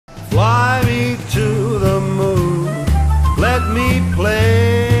Fly me to the moon, let me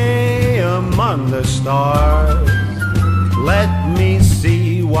play among the stars. Let me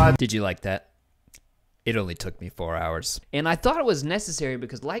see what... Did you like that? It only took me 4 hours. And I thought it was necessary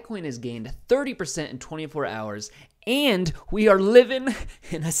because Litecoin has gained 30% in 24 hours, and we are living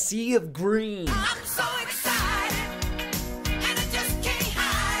in a sea of green. I'm so excited, and I just can't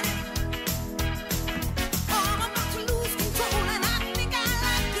hide it. Oh, I'm about to lose control, and I think I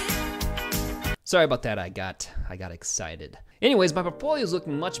like it. Sorry about that, I got excited. Anyways, my portfolio is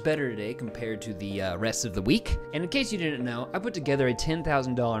looking much better today compared to the rest of the week. And in case you didn't know, I put together a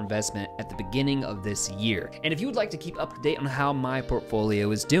 $10,000 investment at the beginning of this year. And if you would like to keep up to date on how my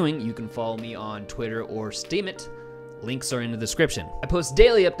portfolio is doing, you can follow me on Twitter or Steam it. Links are in the description. I post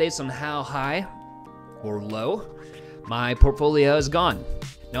daily updates on how high or low my portfolio has gone.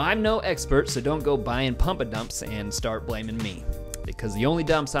 Now, I'm no expert, so don't go buying pump-a-dumps and start blaming me, because the only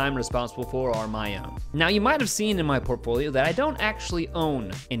dumps I'm responsible for are my own. Now, you might have seen in my portfolio that I don't actually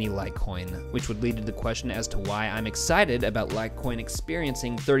own any Litecoin, which would lead to the question as to why I'm excited about Litecoin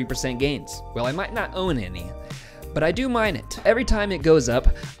experiencing 30% gains. Well, I might not own any, but I do mine it. Every time it goes up,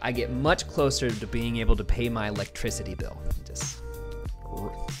 I get much closer to being able to pay my electricity bill. Just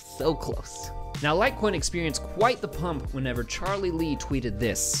so close. Now, Litecoin experienced quite the pump whenever Charlie Lee tweeted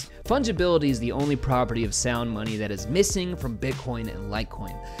this: "Fungibility is the only property of sound money that is missing from Bitcoin and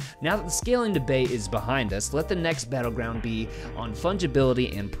Litecoin. Now that the scaling debate is behind us, let the next battleground be on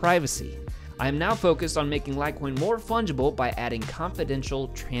fungibility and privacy. I am now focused on making Litecoin more fungible by adding confidential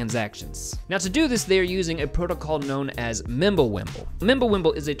transactions." Now, to do this, they are using a protocol known as Mimblewimble.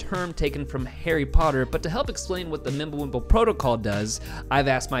 Mimblewimble is a term taken from Harry Potter, but to help explain what the Mimblewimble protocol does, I've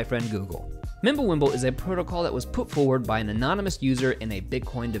asked my friend Google. Mimblewimble is a protocol that was put forward by an anonymous user in a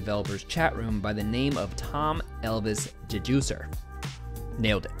Bitcoin developer's chat room by the name of Tom Elvis Deducer.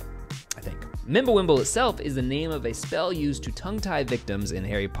 Nailed it, I think. Mimblewimble itself is the name of a spell used to tongue-tie victims in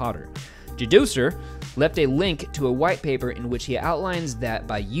Harry Potter. Deducer left a link to a white paper in which he outlines that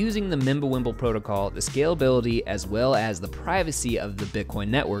by using the Mimblewimble protocol, the scalability as well as the privacy of the Bitcoin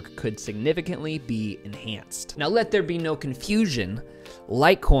network could significantly be enhanced. Now, let there be no confusion.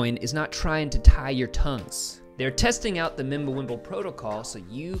 Litecoin is not trying to tie your tongues. They're testing out the Mimblewimble protocol so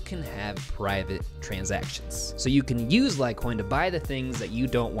you can have private transactions. So you can use Litecoin to buy the things that you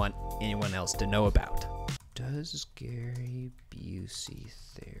don't want anyone else to know about. Does Gary Busey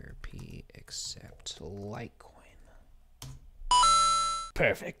therapy accept Litecoin?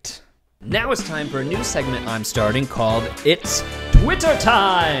 Perfect. Now it's time for a new segment I'm starting called It's Twitter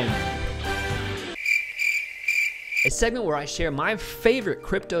Time! A segment where I share my favorite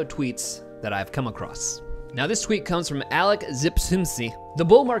crypto tweets that I've come across. Now, this tweet comes from Alec Zipsimsi. "The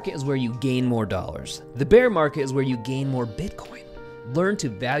bull market is where you gain more dollars. The bear market is where you gain more Bitcoin. Learn to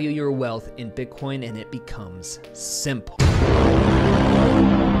value your wealth in Bitcoin and it becomes simple."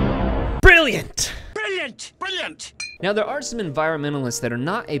 Brilliant! Brilliant! Brilliant! Now, there are some environmentalists that are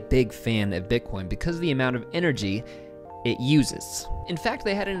not a big fan of Bitcoin because of the amount of energy it uses. In fact,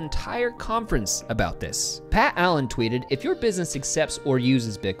 they had an entire conference about this. Pat Allen tweeted, "If your business accepts or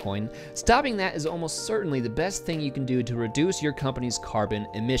uses Bitcoin, stopping that is almost certainly the best thing you can do to reduce your company's carbon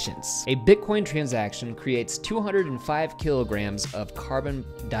emissions. A Bitcoin transaction creates 205 kilograms of carbon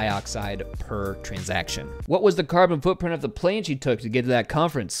dioxide per transaction." What was the carbon footprint of the plane she took to get to that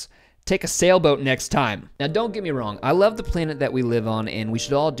conference? Take a sailboat next time. Now, don't get me wrong, I love the planet that we live on and we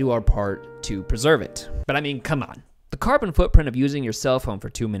should all do our part to preserve it. But I mean, come on. The carbon footprint of using your cell phone for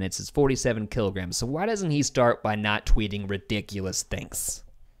 2 minutes is 47 kilograms, so why doesn't he start by not tweeting ridiculous things?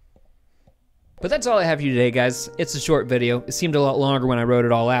 But that's all I have for you today, guys. It's a short video. It seemed a lot longer when I wrote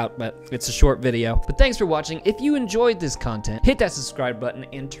it all out, but it's a short video. But thanks for watching. If you enjoyed this content, hit that subscribe button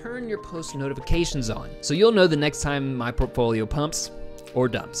and turn your post notifications on so you'll know the next time my portfolio pumps or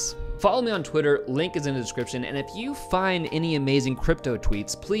dumps. Follow me on Twitter, link is in the description, and if you find any amazing crypto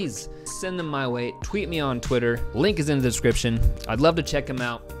tweets, please send them my way. Tweet me on Twitter, link is in the description. I'd love to check them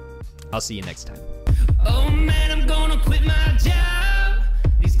out. I'll see you next time. Oh man, I'm gonna quit my job.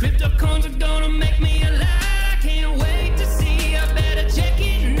 These crypto